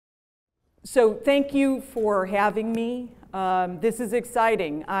So thank you for having me. This is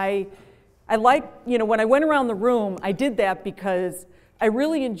exciting. I like, when I went around the room, I did that because I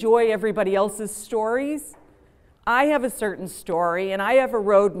really enjoy everybody else's stories. I have a certain story and I have a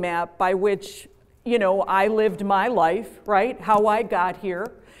roadmap by which, I lived my life, right? How I got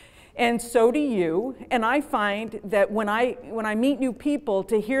here. And so do you. And I find that when I meet new people,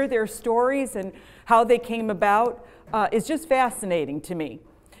 to hear their stories and how they came about is just fascinating to me.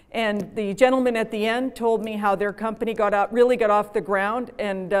 And the gentleman at the end told me how their company really got off the ground.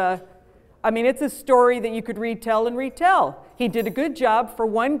 And it's a story that you could retell and retell. He did a good job for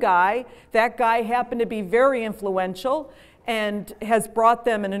one guy. That guy happened to be very influential and has brought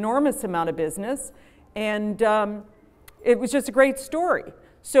them an enormous amount of business. And it was just a great story.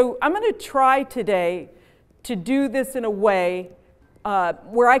 So I'm going to try today to do this in a way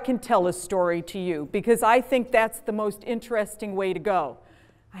where I can tell a story to you, because I think that's the most interesting way to go.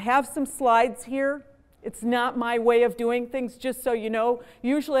 I have some slides here. It's not my way of doing things, just so you know.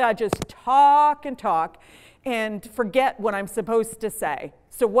 Usually I just talk and talk and forget what I'm supposed to say.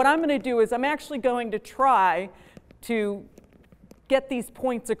 So what I'm going to do is I'm actually going to try to get these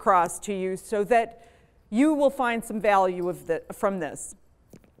points across to you so that you will find some value from this.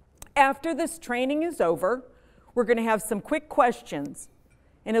 After this training is over, we're going to have some quick questions.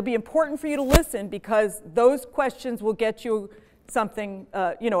 And it'll be important for you to listen, because those questions will get you something,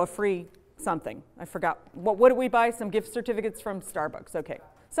 a free something. I forgot. What did we buy? Some gift certificates from Starbucks. Okay.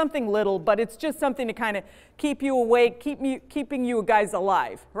 Something little, but it's just something to kind of keep you awake, keeping you guys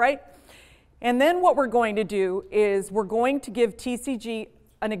alive, right? And then what we're going to do is we're going to give TCG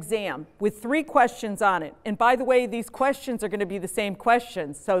an exam with 3 questions on it. And by the way, these questions are going to be the same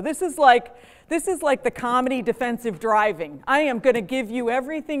questions. So this is like the comedy defensive driving. I am going to give you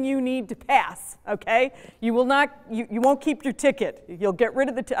everything you need to pass, okay? You won't keep your ticket. You'll get rid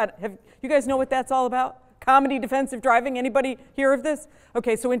of the you guys know what that's all about? Comedy defensive driving? Anybody hear of this?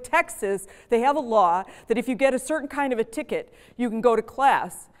 Okay, so in Texas, they have a law that if you get a certain kind of a ticket, you can go to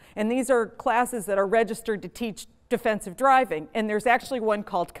class. And these are classes that are registered to teach defensive driving, and there's actually one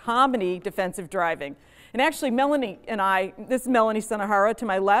called comedy defensive driving. And actually Melanie and I, this is Melanie Sanahara to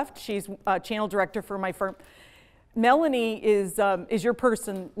my left, she's channel director for my firm. Melanie is your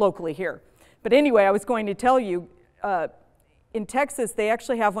person locally here. But anyway, I was going to tell you, in Texas they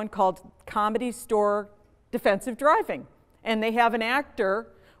actually have one called comedy store defensive driving. And they have an actor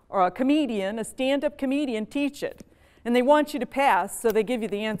or a comedian, a stand-up comedian, teach it. And they want you to pass, so they give you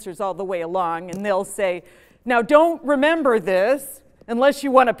the answers all the way along, and they'll say, now don't remember this unless you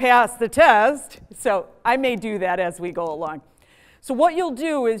want to pass the test. So I may do that as we go along. So what you'll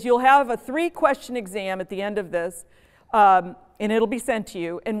do is you'll have a 3-question exam at the end of this, and it'll be sent to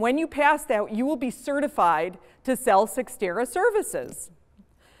you. And when you pass that, you will be certified to sell Cyxtera services.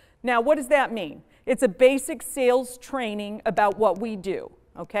 Now what does that mean? It's a basic sales training about what we do,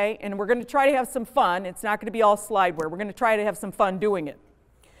 okay? And we're going to try to have some fun. It's not going to be all slideware. We're going to try to have some fun doing it.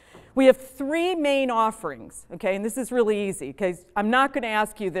 We have 3 main offerings, okay, and this is really easy because I'm not going to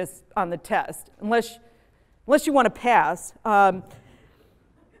ask you this on the test unless you want to pass.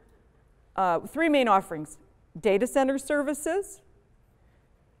 3 main offerings: data center services.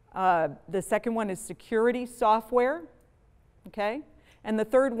 The second one is security software, okay, and the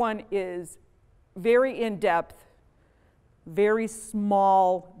third one is very in-depth, very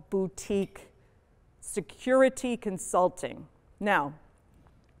small boutique security consulting. Now,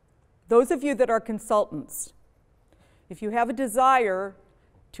 those of you that are consultants, if you have a desire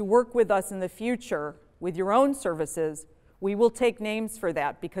to work with us in the future with your own services, we will take names for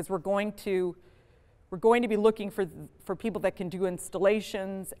that, because we're going to be looking for people that can do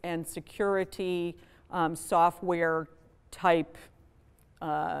installations and security, software type,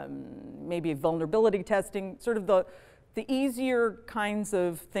 maybe vulnerability testing, sort of the easier kinds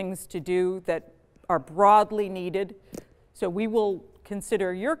of things to do that are broadly needed. So we will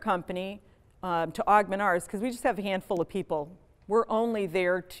consider your company to augment ours, because we just have a handful of people. We're only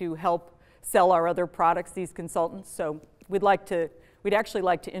there to help sell our other products, these consultants. So we'd actually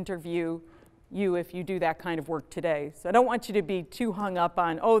like to interview you if you do that kind of work today. So I don't want you to be too hung up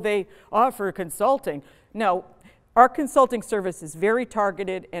on, oh, they offer consulting. No, our consulting service is very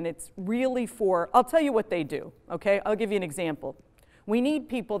targeted, and it's really I'll tell you what they do, okay? I'll give you an example. We need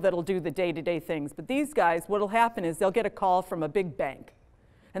people that'll do the day-to-day things, but these guys, what'll happen is they'll get a call from a big bank,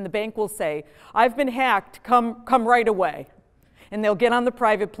 and the bank will say, I've been hacked, come right away. And they'll get on the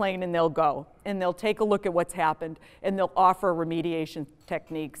private plane and they'll go, and they'll take a look at what's happened, and they'll offer remediation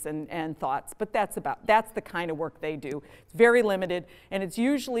techniques and thoughts. But that's the kind of work they do. It's very limited, and it's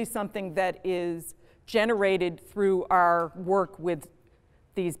usually something that is generated through our work with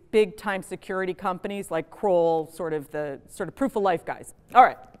these big time security companies like Kroll, sort of proof of life guys. All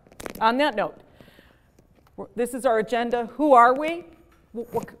right, on that note, this is our agenda. Who are we?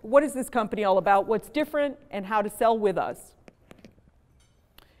 What is this company all about? What's different, and how to sell with us?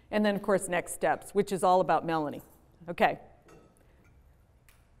 And then, of course, next steps, which is all about Melanie. Okay.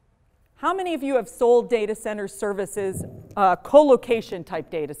 How many of you have sold data center services, co-location type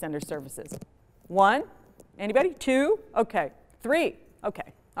data center services? 1? Anybody? 2? Okay. 3?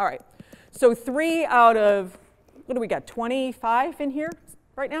 Okay. All right. So 3 out of, what do we got, 25 in here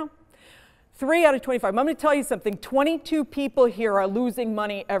right now? 3 out of 25. I'm going to tell you something. 22 people here are losing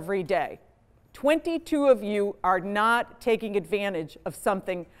money every day. 22 of you are not taking advantage of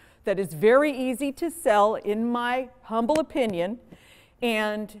something that is very easy to sell, in my humble opinion,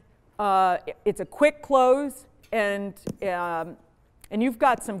 and it's a quick close, and you've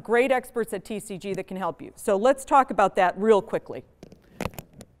got some great experts at TCG that can help you. So let's talk about that real quickly.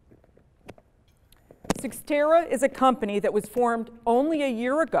 Cyxtera is a company that was formed only a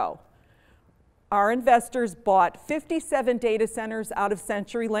year ago. Our investors bought 57 data centers out of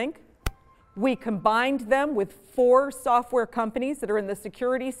CenturyLink. We combined them with 4 software companies that are in the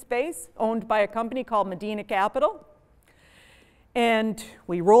security space, owned by a company called Medina Capital. And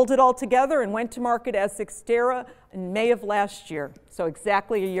we rolled it all together and went to market as Cyxtera in May of last year, so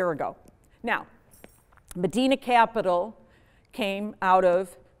exactly a year ago. Now, Medina Capital came out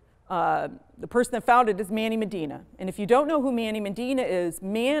of, the person that founded it is Manny Medina. And if you don't know who Manny Medina is,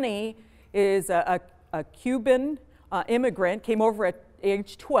 Manny is a Cuban immigrant, came over at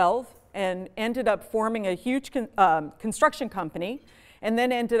age 12, and ended up forming a huge construction company, and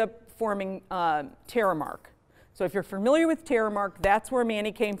then ended up forming Terramark. So if you're familiar with Terramark, that's where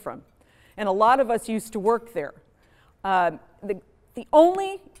Manny came from. And a lot of us used to work there. The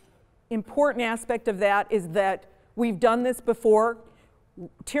only important aspect of that is that we've done this before.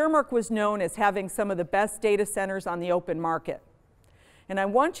 Terramark was known as having some of the best data centers on the open market. And I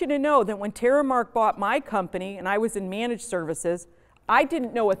want you to know that when Terramark bought my company, and I was in managed services, I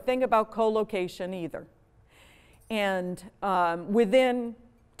didn't know a thing about co-location either. And within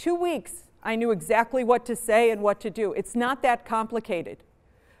 2 weeks, I knew exactly what to say and what to do. It's not that complicated.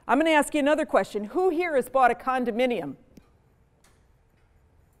 I'm going to ask you another question. Who here has bought a condominium?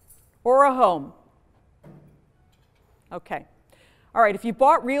 Or a home? Okay. All right, if you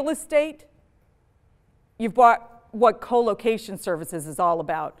bought real estate, you've bought what co-location services is all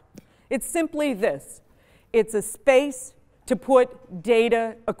about. It's simply this. It's a space to put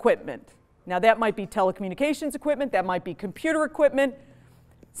data equipment. Now that might be telecommunications equipment, that might be computer equipment.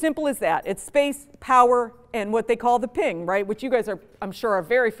 Simple as that. It's space, power, and what they call the ping, right? Which you guys are, I'm sure, are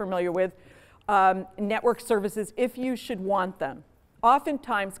very familiar with. Network services, if you should want them.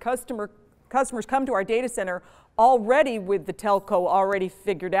 Oftentimes, customers come to our data center already with the telco already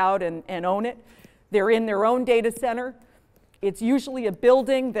figured out and own it. They're in their own data center. It's usually a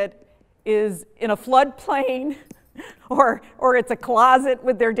building that is in a floodplain, or it's a closet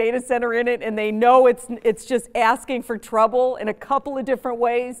with their data center in it, and they know it's just asking for trouble in a couple of different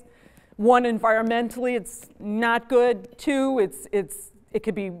ways. 1, environmentally, it's not good. 2, it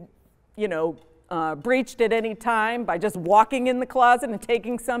could be, breached at any time by just walking in the closet and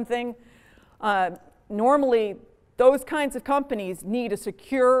taking something. Normally, those kinds of companies need a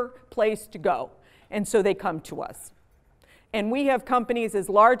secure place to go, and so they come to us. And we have companies as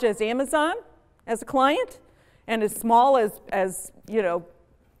large as Amazon as a client, and as small as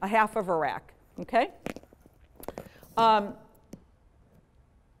a half of a rack, okay?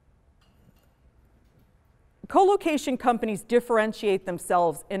 Co-location companies differentiate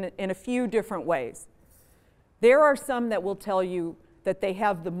themselves in a few different ways. There are some that will tell you that they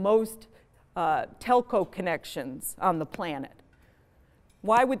have the most telco connections on the planet.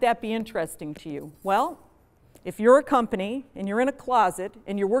 Why would that be interesting to you? Well, if you're a company and you're in a closet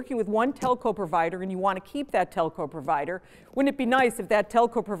and you're working with one telco provider and you want to keep that telco provider, wouldn't it be nice if that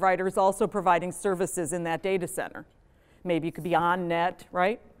telco provider is also providing services in that data center? Maybe you could be on net,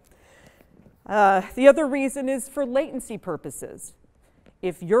 right? The other reason is for latency purposes.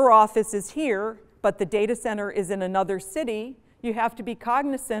 If your office is here, but the data center is in another city, you have to be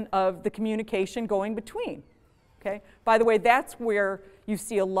cognizant of the communication going between. Okay? By the way, that's where you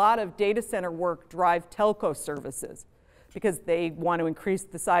see a lot of data center work drive telco services, because they want to increase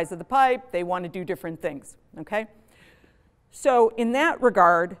the size of the pipe, they want to do different things. Okay? So in that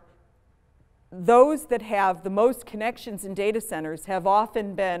regard, those that have the most connections in data centers have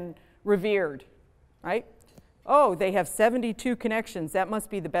often been revered, right? Oh, they have 72 connections, that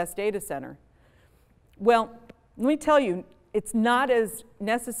must be the best data center. Well, let me tell you, it's not as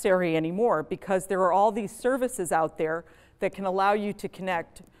necessary anymore, because there are all these services out there that can allow you to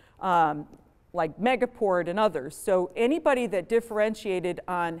connect like Megaport and others. So anybody that differentiated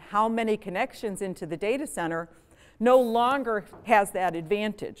on how many connections into the data center no longer has that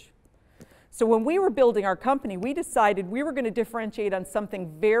advantage. So when we were building our company, we decided we were going to differentiate on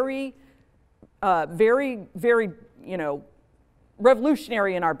something very, very,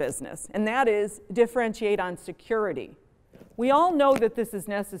 revolutionary in our business, and that is differentiate on security. We all know that this is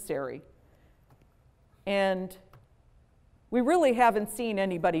necessary, and we really haven't seen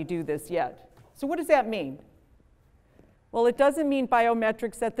anybody do this yet. So what does that mean? Well, it doesn't mean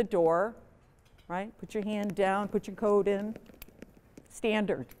biometrics at the door, right? Put your hand down, put your code in,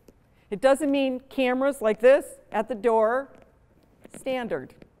 standard. It doesn't mean cameras like this at the door,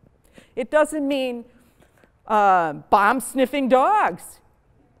 standard. It doesn't mean bomb-sniffing dogs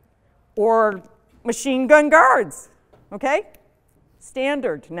or machine gun guards, okay?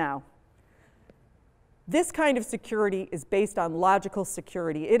 Standard now. This kind of security is based on logical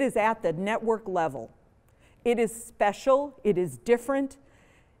security. It is at the network level. It is special, it is different,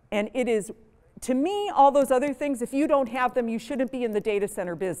 and it is, to me, all those other things, if you don't have them, you shouldn't be in the data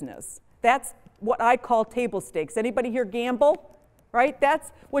center business. That's what I call table stakes. Anybody here gamble? Right?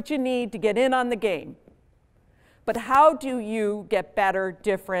 That's what you need to get in on the game. But how do you get better,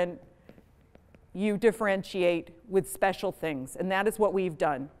 different? You differentiate with special things, and that is what we've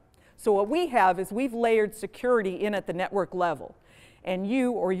done. So what we have is we've layered security in at the network level, and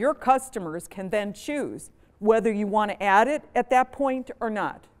you or your customers can then choose whether you want to add it at that point or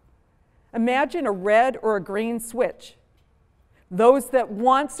not. Imagine a red or a green switch. Those that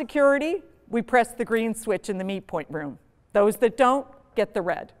want security, we press the green switch in the meet point room. Those that don't, get the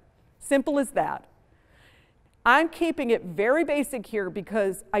red. Simple as that. I'm keeping it very basic here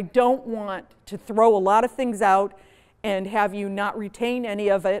because I don't want to throw a lot of things out and have you not retain any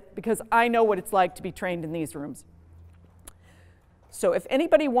of it, because I know what it's like to be trained in these rooms. So if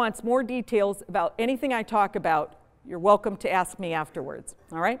anybody wants more details about anything I talk about, you're welcome to ask me afterwards,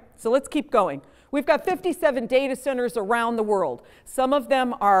 all right? So let's keep going. We've got 57 data centers around the world. Some of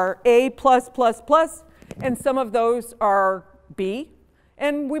them are A+++, and some of those are B,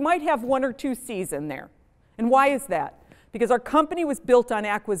 and we might have 1 or 2 C's in there. And why is that? Because our company was built on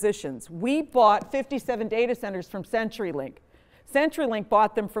acquisitions. We bought 57 data centers from CenturyLink. CenturyLink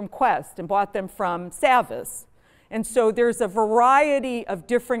bought them from Quest and bought them from Savvis. And so there's a variety of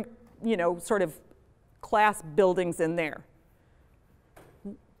different, sort of class buildings in there.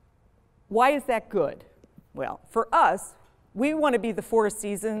 Why is that good? Well, for us, we want to be the Four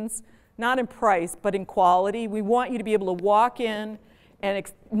Seasons, not in price, but in quality. We want you to be able to walk in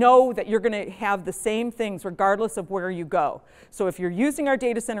and know that you're going to have the same things regardless of where you go. So if you're using our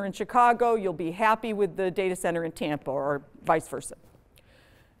data center in Chicago, you'll be happy with the data center in Tampa, or vice versa.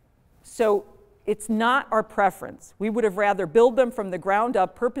 So it's not our preference. We would have rather build them from the ground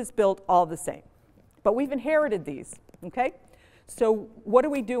up, purpose-built, all the same. But we've inherited these, okay? So what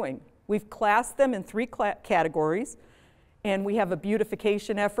are we doing? We've classed them in 3 categories, and we have a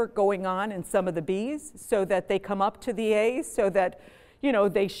beautification effort going on in some of the Bs so that they come up to the As, so that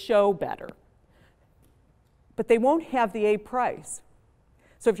they show better. But they won't have the A price.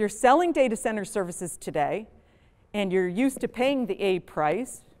 So if you're selling data center services today and you're used to paying the A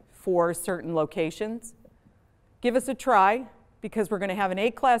price for certain locations, give us a try, because we're going to have an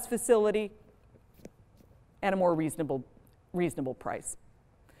A-class facility at a more reasonable price.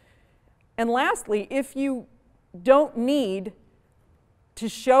 And lastly, if you don't need to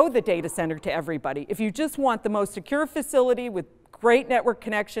show the data center to everybody, if you just want the most secure facility with great network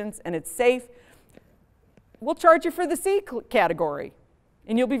connections and it's safe, we'll charge you for the C category.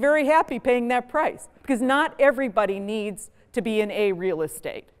 And you'll be very happy paying that price, because not everybody needs to be in A real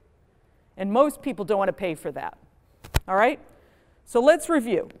estate. And most people don't want to pay for that. All right? So let's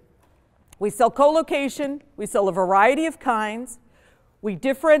review. We sell co-location. We sell a variety of kinds. We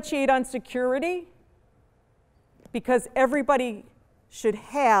differentiate on security because everybody should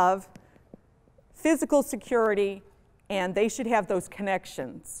have physical security, and they should have those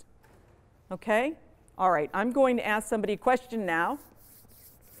connections. Okay? All right, I'm going to ask somebody a question now.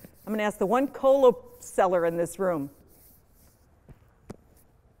 I'm going to ask the one colo seller in this room.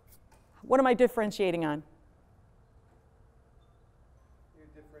 What am I differentiating on? You're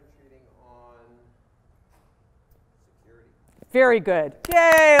differentiating on security. Very good.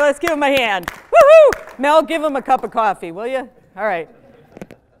 Yay, let's give him a hand. Woohoo! Mel, give him a cup of coffee, will you? All right.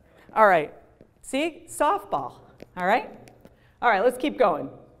 All right. See? Softball. All right? All right, let's keep going.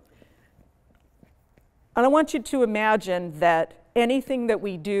 And I want you to imagine that anything that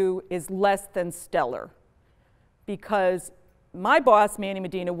we do is less than stellar, because my boss, Manny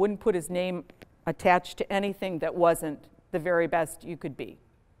Medina, wouldn't put his name attached to anything that wasn't the very best you could be.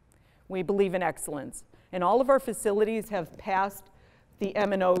 We believe in excellence. And all of our facilities have passed the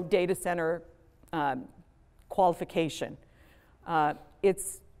M&O data center qualification.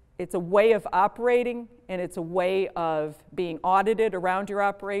 It's a way of operating, and it's a way of being audited around your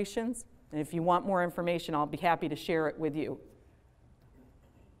operations. And if you want more information, I'll be happy to share it with you.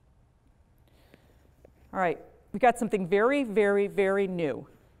 All right, we got something very, very, very new.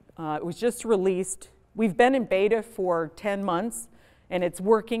 It was just released. We've been in beta for 10 months, and it's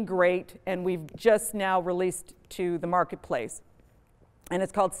working great, and we've just now released to the marketplace. And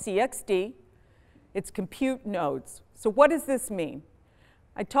it's called CXD. It's compute nodes. So what does this mean?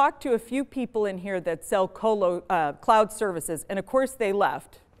 I talked to a few people in here that sell cloud services, and of course they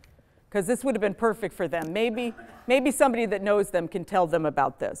left, because this would have been perfect for them. Maybe somebody that knows them can tell them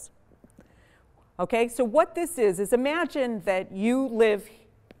about this. Okay, so what this is imagine that you live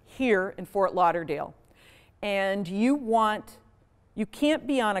here in Fort Lauderdale, and you can't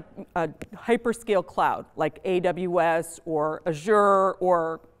be on a hyperscale cloud like AWS or Azure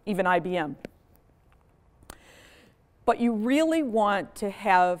or even IBM. But you really want to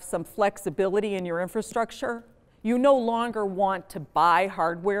have some flexibility in your infrastructure. You no longer want to buy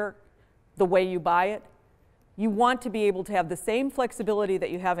hardware the way you buy it. You want to be able to have the same flexibility that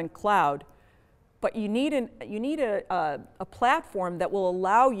you have in cloud, but you need a platform that will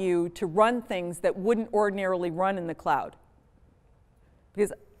allow you to run things that wouldn't ordinarily run in the cloud.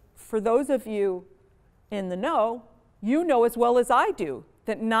 Because for those of you in the know, you know as well as I do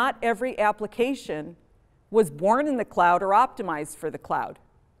that not every application was born in the cloud or optimized for the cloud.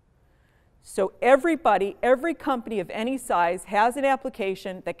 So everybody, every company of any size has an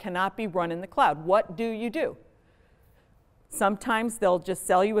application that cannot be run in the cloud. What do you do? Sometimes they'll just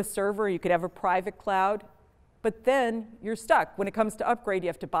sell you a server. You could have a private cloud, but then you're stuck. When it comes to upgrade, you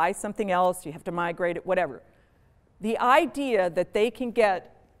have to buy something else, you have to migrate it, whatever. The idea that they can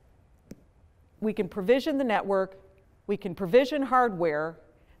get, we can provision the network, we can provision hardware,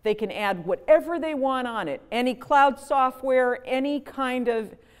 they can add whatever they want on it, any cloud software, any kind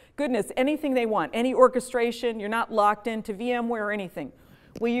of, goodness, anything they want, any orchestration, you're not locked into VMware or anything.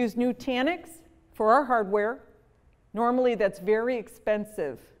 We use Nutanix for our hardware. Normally that's very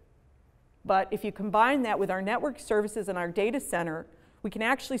expensive, but if you combine that with our network services and our data center, we can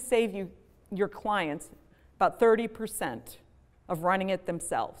actually save your clients about 30% of running it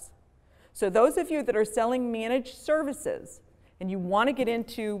themselves. So those of you that are selling managed services and you want to get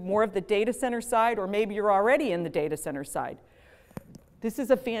into more of the data center side, or maybe you're already in the data center side, this is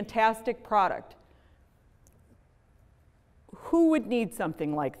a fantastic product. Who would need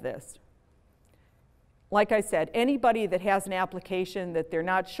something like this? Like I said, anybody that has an application that they're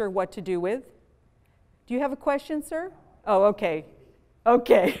not sure what to do with. Do you have a question, sir? Oh, okay.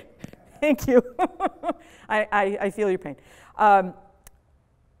 Okay. Thank you. I feel your pain.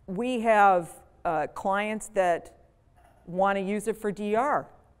 We have clients that want to use it for DR.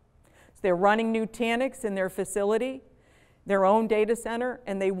 So they're running Nutanix in their facility, their own data center,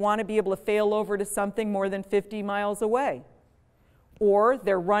 and they want to be able to fail over to something more than 50 miles away. Or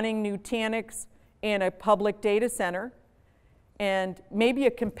they're running Nutanix in a public data center, and maybe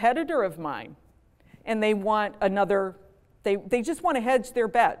a competitor of mine, and they want another, they just want to hedge their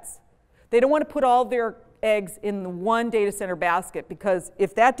bets. They don't want to put all their eggs in the one data center basket, because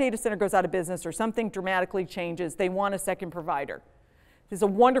if that data center goes out of business or something dramatically changes, they want a second provider. There's a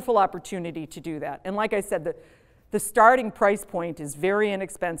wonderful opportunity to do that. And like I said, the starting price point is very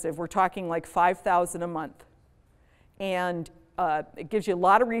inexpensive. We're talking like $5,000 a month. And it gives you a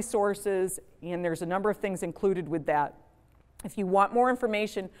lot of resources, and there's a number of things included with that. If you want more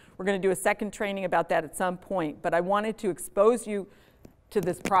information, we're going to do a second training about that at some point, but I wanted to expose you to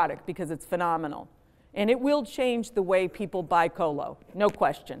this product because it's phenomenal. And it will change the way people buy colo, no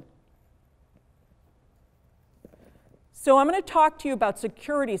question. So I'm going to talk to you about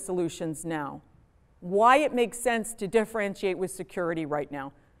security solutions now, why it makes sense to differentiate with security right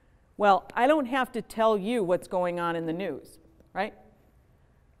now. Well, I don't have to tell you what's going on in the news, right?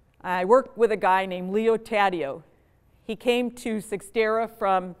 I work with a guy named Leo Taddeo. He came to Cyxtera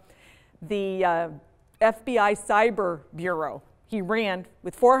from the FBI Cyber Bureau. He ran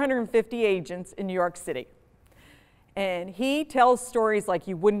with 450 agents in New York City. And he tells stories like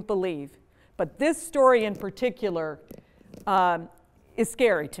you wouldn't believe. But this story in particular is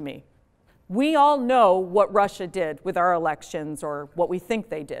scary to me. We all know what Russia did with our elections, or what we think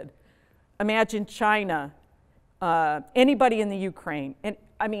they did. Imagine China, anybody in the Ukraine, and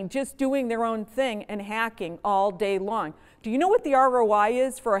I mean, just doing their own thing and hacking all day long. Do you know what the ROI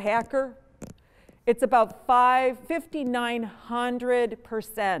is for a hacker? It's about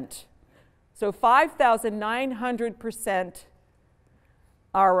 5,900% So 5,900%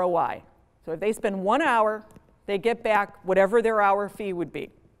 ROI. So if they spend 1 hour, they get back whatever their hour fee would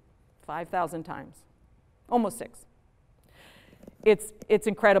be, 5,000 times, almost 6. It's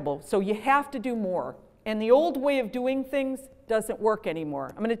incredible. So you have to do more. And the old way of doing things doesn't work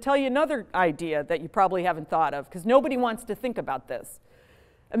anymore. I'm going to tell you another idea that you probably haven't thought of, because nobody wants to think about this.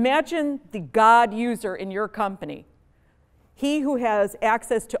 Imagine the God user in your company, he who has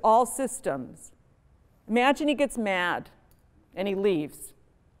access to all systems. Imagine he gets mad and he leaves,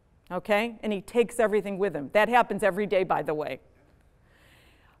 okay? And he takes everything with him. That happens every day, by the way.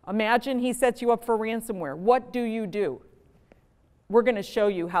 Imagine he sets you up for ransomware. What do you do? We're going to show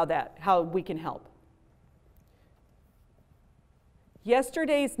you how we can help.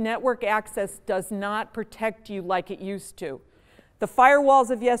 Yesterday's network access does not protect you like it used to. The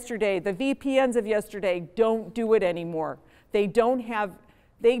firewalls of yesterday, the VPNs of yesterday don't do it anymore. They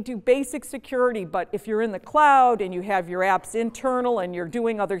do basic security, but if you're in the cloud and you have your apps internal and you're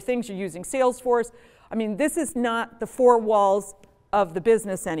doing other things, you're using Salesforce, I mean, this is not the four walls of the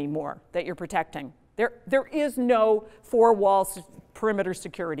business anymore that you're protecting. There is no four-wall perimeter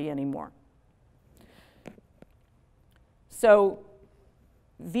security anymore. So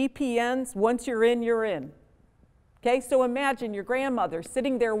VPNs, once you're in, you're in. Okay, so imagine your grandmother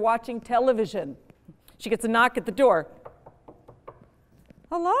sitting there watching television. She gets a knock at the door.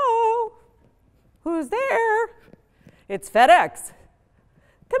 Hello? Who's there? It's FedEx.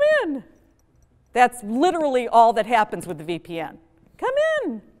 Come in. That's literally all that happens with the VPN. Come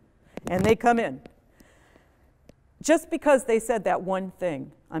in. And they come in. Just because they said that one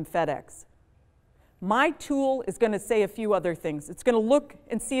thing, I'm FedEx. My tool is going to say a few other things. It's going to look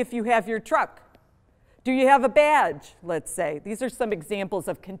and see if you have your truck. Do you have a badge, let's say? These are some examples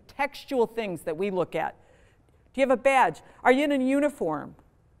of contextual things that we look at. Do you have a badge? Are you in a uniform?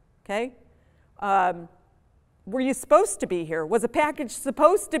 Okay. Were you supposed to be here? Was a package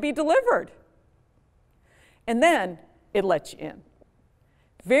supposed to be delivered? And then it lets you in.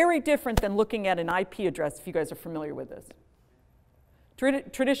 Very different than looking at an IP address, if you guys are familiar with this.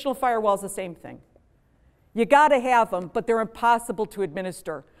 Traditional firewalls, the same thing. You got to have them, but they're impossible to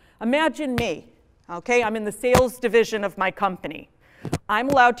administer. Imagine me. Okay, I'm in the sales division of my company. I'm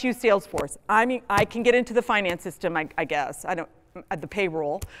allowed to use Salesforce. I can get into the finance system, I guess. The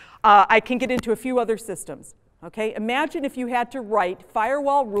payroll. I can get into a few other systems. Okay, imagine if you had to write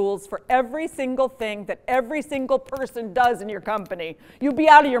firewall rules for every single thing that every single person does in your company. You'd be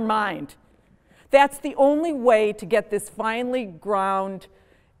out of your mind. That's the only way to get this finely ground,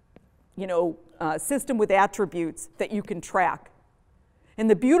 system with attributes that you can track. And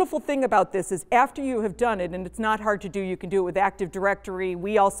the beautiful thing about this is after you have done it, and it's not hard to do, you can do it with Active Directory.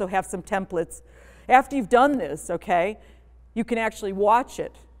 We also have some templates. After you've done this, okay, you can actually watch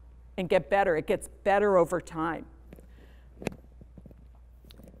it and get better. It gets better over time.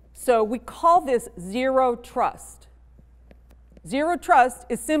 So we call this zero trust. Zero trust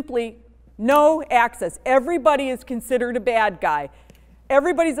is simply no access. Everybody is considered a bad guy.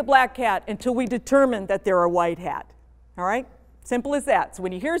 Everybody's a black hat until we determine that they're a white hat. All right? Simple as that. So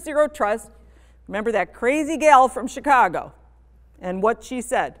when you hear zero trust, remember that crazy gal from Chicago and what she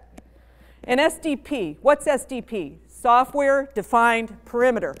said. And SDP, what's SDP? Software defined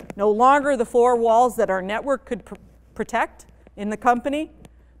perimeter. No longer the four walls that our network could protect in the company,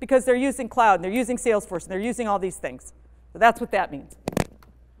 because they're using cloud, and they're using Salesforce, and they're using all these things. So that's what that means.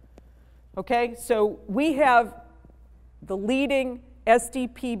 Okay, so we have the leading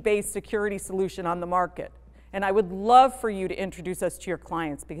SDP-based security solution on the market. And I would love for you to introduce us to your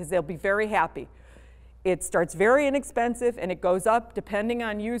clients, because they'll be very happy. It starts very inexpensive, and it goes up depending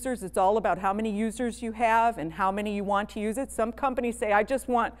on users. It's all about how many users you have and how many you want to use it. Some companies say, I just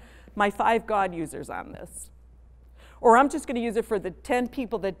want my 5 God users on this. Or I'm just going to use it for the 10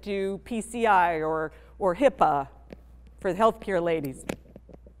 people that do PCI or HIPAA for the healthcare ladies.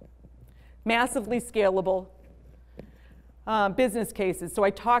 Massively scalable business cases. So I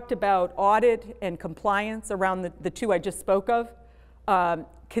talked about audit and compliance around the two I just spoke of.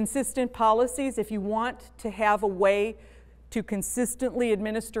 Consistent policies. If you want to have a way to consistently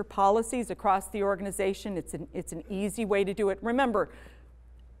administer policies across the organization, it's an easy way to do it. Remember,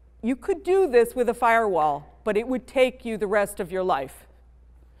 you could do this with a firewall, but it would take you the rest of your life.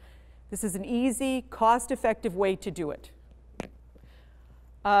 This is an easy, cost-effective way to do it.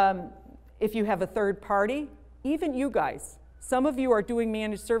 If you have a third party, even you guys, some of you are doing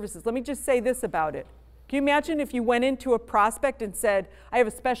managed services. Let me just say this about it. Can you imagine if you went into a prospect and said, I have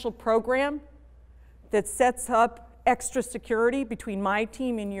a special program that sets up extra security between my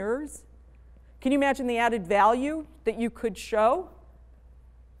team and yours? Can you imagine the added value that you could show?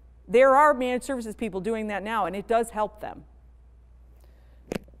 there are managed services people doing that now, and it does help them.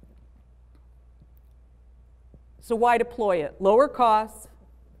 So why deploy it? Lower costs,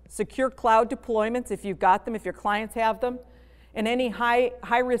 secure cloud deployments if you've got them, if your clients have them, and any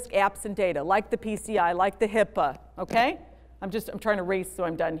high-risk apps and data, like the PCI, like the HIPAA, okay? I'm trying to race so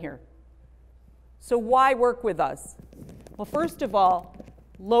I'm done here. So why work with us? Well, first of all,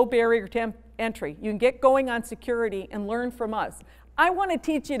 low barrier to entry. You can get going on security and learn from us. I want to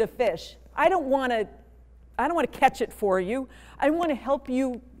teach you to fish. I don't want to catch it for you. I want to help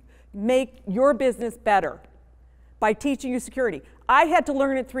you make your business better by teaching you security. I had to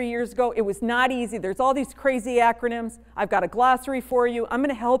learn it 3 years ago. It was not easy. There's all these crazy acronyms. I've got a glossary for you. I'm going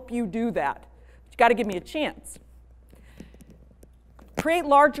to help you do that. But you got to give me a chance. Create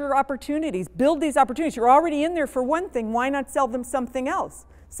larger opportunities. Build these opportunities. You're already in there for one thing. Why not sell them something else?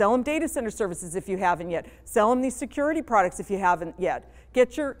 Sell them data center services if you haven't yet. Sell them these security products if you haven't yet.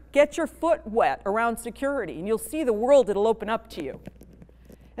 Get your foot wet around security, and you'll see the world. It'll open up to you.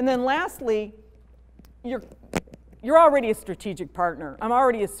 And then lastly, you're already a strategic partner. I'm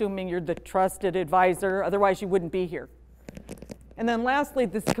already assuming you're the trusted advisor, otherwise you wouldn't be here. And then lastly,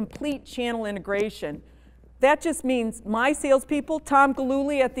 this complete channel integration. That just means my salespeople, Tom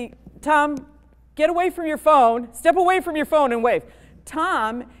Galuli Tom, get away from your phone, step away from your phone and wave.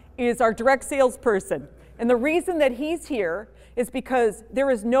 Tom is our direct salesperson. And the reason that he's here is because there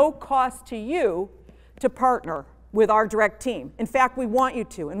is no cost to you to partner with our direct team. In fact, we want you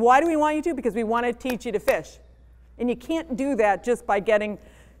to. And why do we want you to? Because we want to teach you to fish. And you can't do that just by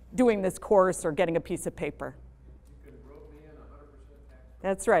doing this course or getting a piece of paper. You can rope me in 100% tax.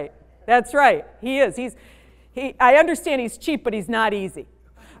 That's right. That's right. He is. I understand he's cheap, but he's not easy.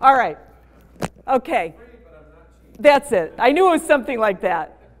 All right. Okay. That's it. I knew it was something like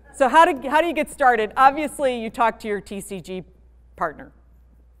that. So how do you get started? Obviously, you talk to your TCG partner.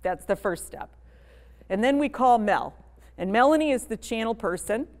 That's the first step. And then we call Mel. And Melanie is the channel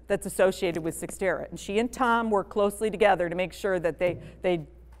person that's associated with Cyxtera. And she and Tom work closely together to make sure that they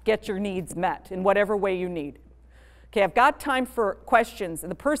get your needs met in whatever way you need. Okay, I've got time for questions.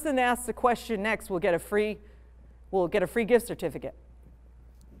 And the person that asks the question next will get a free gift certificate.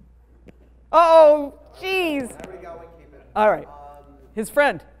 Oh, jeez. I already got one, keep it. All right. His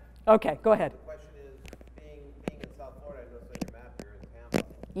friend. Okay, go ahead. The question is, being in South Florida, I noticed on your map you're in Tampa.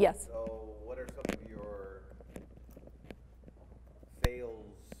 Yes. So what are some of your sales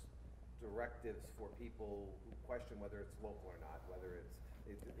directives for people who question whether it's local or not, whether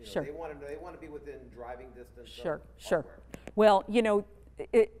it's Sure. they want to be within driving distance Sure, of sure. hardware. Well,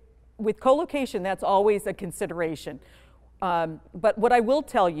 with co-location, that's always a consideration. But what I will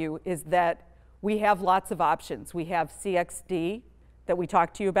tell you is that we have lots of options. We have CXD that we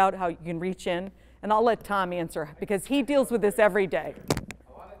talked to you about, how you can reach in. And I'll let Tom answer, because he deals with this every day.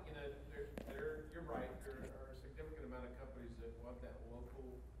 A lot of, you're right, there are a significant amount of companies that want that local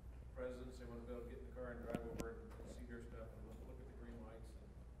presence. They want to be able to get in the car and drive over and see their stuff and look at the green lights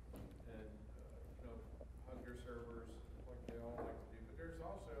and hug their servers like they all like to do. But there's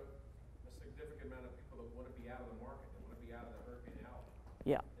also a significant amount of people that want to be out of the market. They want to be out of the hurricane alley.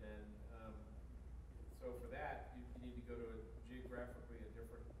 Yeah. And so for that, you need to go to a geographically a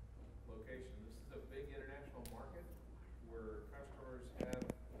different location. This is a big international market where customers have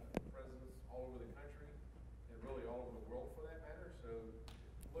presence all over the country and really all over the world for that matter. So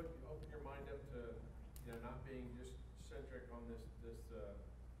open your mind up to not being just centric on this particular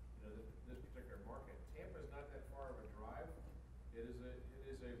market. Tampa is not that far of a drive. It is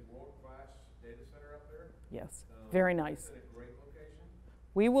a world-class data center up there. Yes. Very nice. It's in a great location.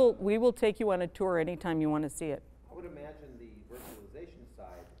 We will take you on a tour anytime you want to see it. I would imagine the virtualization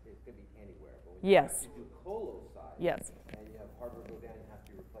side, it could be anywhere. But when Yes. you do colo side, Yes. and you have hardware go down and have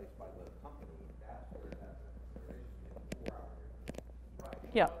to be replaced by the company, that's where that's a consideration. 4 hour. Right.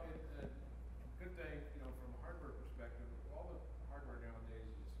 Yeah. Well, good thing, from a hardware perspective, all the hardware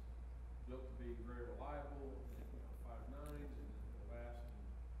nowadays is built to be very reliable, 5 nines, and it'll last. And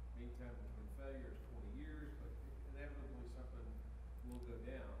mean time between failure is 20 years, but inevitably something will go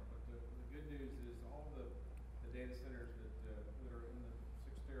down. But the good news is all the data centers that are in the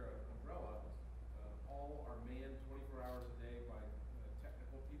Cyxtera umbrella, all are manned 24 hours a day by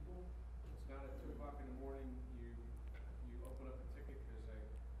technical people. It's not at 2 o'clock in the morning you open up a ticket because they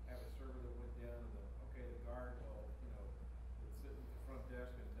have a server that went down and the guard, it's sitting at the front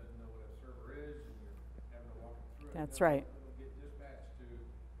desk and doesn't know what a server is and you're having to walk them through it. That's right. It'll get dispatched to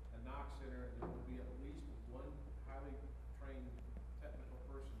a knock center and there will be at least one highly trained technical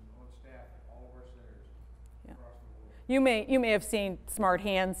person on staff at all of our centers across the world. You may have seen Smart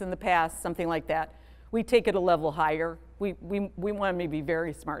Hands in the past, something like that. We take it a level higher. We want them to be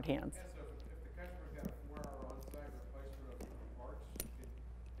very smart hands. Yeah, so if the customer's got a 4-hour on-site replacement of parts, it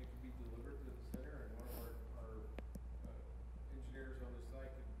can be delivered to the center, and one of our engineers on the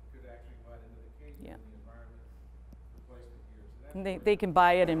site could actually buy it into the case Yeah. in the environment replacement gear. So that's And they can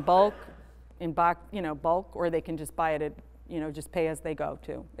buy it in bulk, bulk, or they can just buy it at, just pay as they go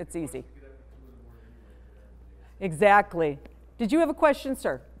too. It's easy. get up at 2 in the morning anyway. Exactly. Did you have a question,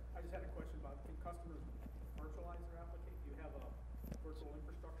 sir? I just had a question about, can customers virtualize their application? Do you have a virtual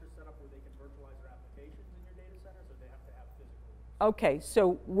infrastructure set up where they can virtualize their applications in your data centers, or they have to have physical? Okay,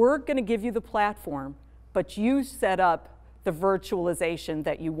 so we're going to give you the platform, but you set up the virtualization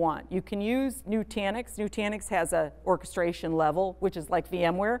that you want. You can use Nutanix. Nutanix has an orchestration level, which is like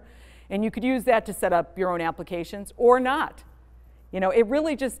VMware, and you could use that to set up your own applications or not. It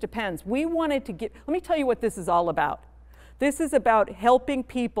really just depends. We wanted to let me tell you what this is all about. This is about helping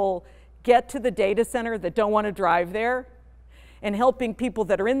people get to the data center that don't want to drive there, and helping people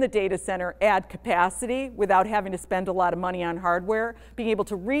that are in the data center add capacity without having to spend a lot of money on hardware, being able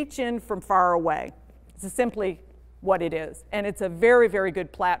to reach in from far away. This is simply what it is. And it's a very, very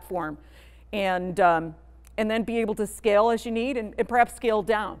good platform. And then be able to scale as you need, and perhaps scale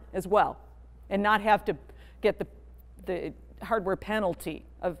down as well, and not have to get the hardware penalty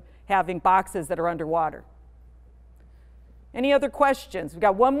of having boxes that are underwater. Any other questions? We've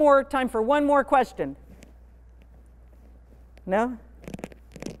got time for one more question. No?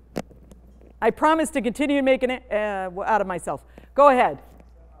 I promise to continue making it out of myself. Go ahead.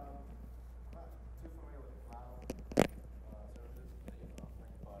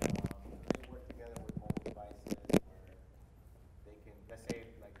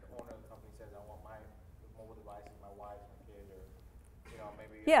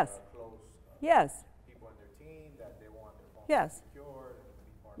 Yes. Yes. People in their team that they want their phone Yes. secured and to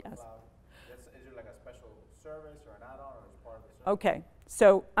be part of Yes. the cloud. Is there like a special service or an add-on, or is it part of the service? Okay,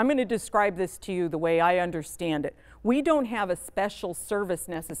 so I'm going to describe this to you the way I understand it. We don't have a special service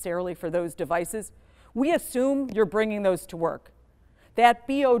necessarily for those devices. We assume you're bringing those to work. That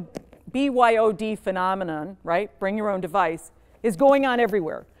BYOD phenomenon, right, bring your own device, is going on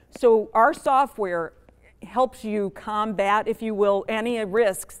everywhere. So our software helps you combat, if you will, any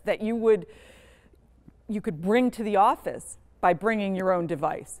risks that you could bring to the office by bringing your own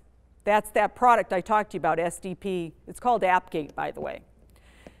device. That's that product I talked to you about, SDP. It's called AppGate, by the way.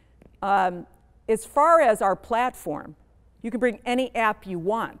 As far as our platform, you can bring any app you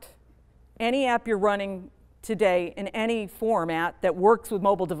want. Any app you're running today in any format that works with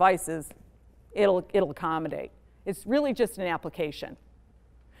mobile devices, it'll accommodate. It's really just an application.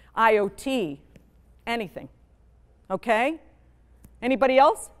 IoT, anything. Okay? Anybody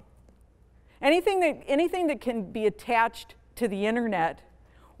else? Anything that can be attached to the internet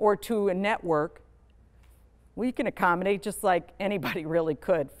or to a network, we can accommodate just like anybody really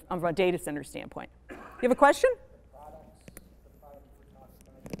could from a data center standpoint. You have a question? The product we're talking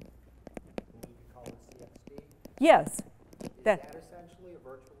about, we could call it CXD. Yes. Is that essentially a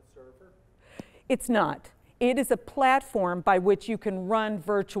virtual server? It's not. It is a platform by which you can run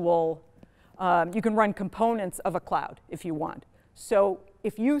you can run components of a cloud if you want. So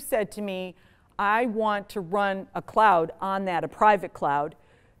if you said to me, I want to run a cloud on that, a private cloud,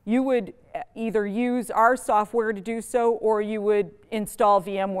 you would either use our software to do so, or you would install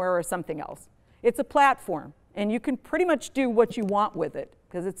VMware or something else. It's a platform, and you can pretty much do what you want with it,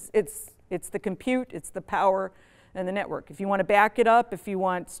 because it's the compute, it's the power, and the network. If you want to back it up, if you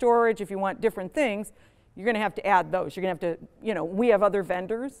want storage, if you want different things, you're going to have to add those. You're going to have to, we have other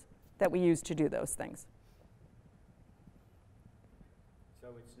vendors that we use to do those things. So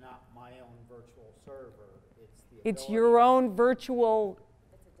it's not my own virtual server, it's the It's your own virtual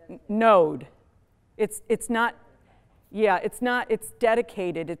node. It's not, yeah, it's not, it's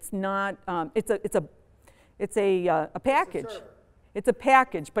dedicated. It's not, it's a package. It's a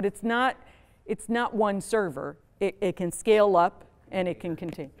package, but it's not one server. It can scale up and it can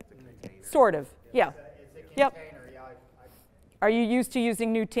continue. Sort of, yeah. It's a Yep. container, yeah. Are you used to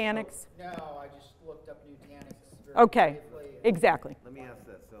using Nutanix? No, I just looked up Nutanix very Okay, briefly. exactly. Let me ask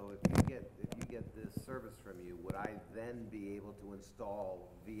this, so if you get this service from you, would I then be able to install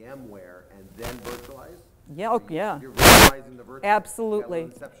VMware and then virtualize? Yeah, oh, yeah. You're virtualizing the virtual?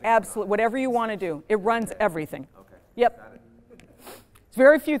 Absolutely, absolutely. Whatever you want to do. It runs everything. Okay. Yep. Got it. There's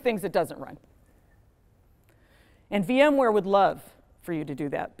very few things it doesn't run. And VMware would love for you to do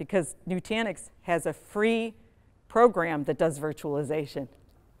that, because Nutanix has a free program that does virtualization.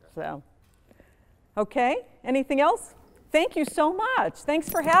 So, okay, anything else? Thank you so much. Thanks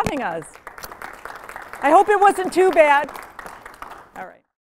for having us. I hope it wasn't too bad.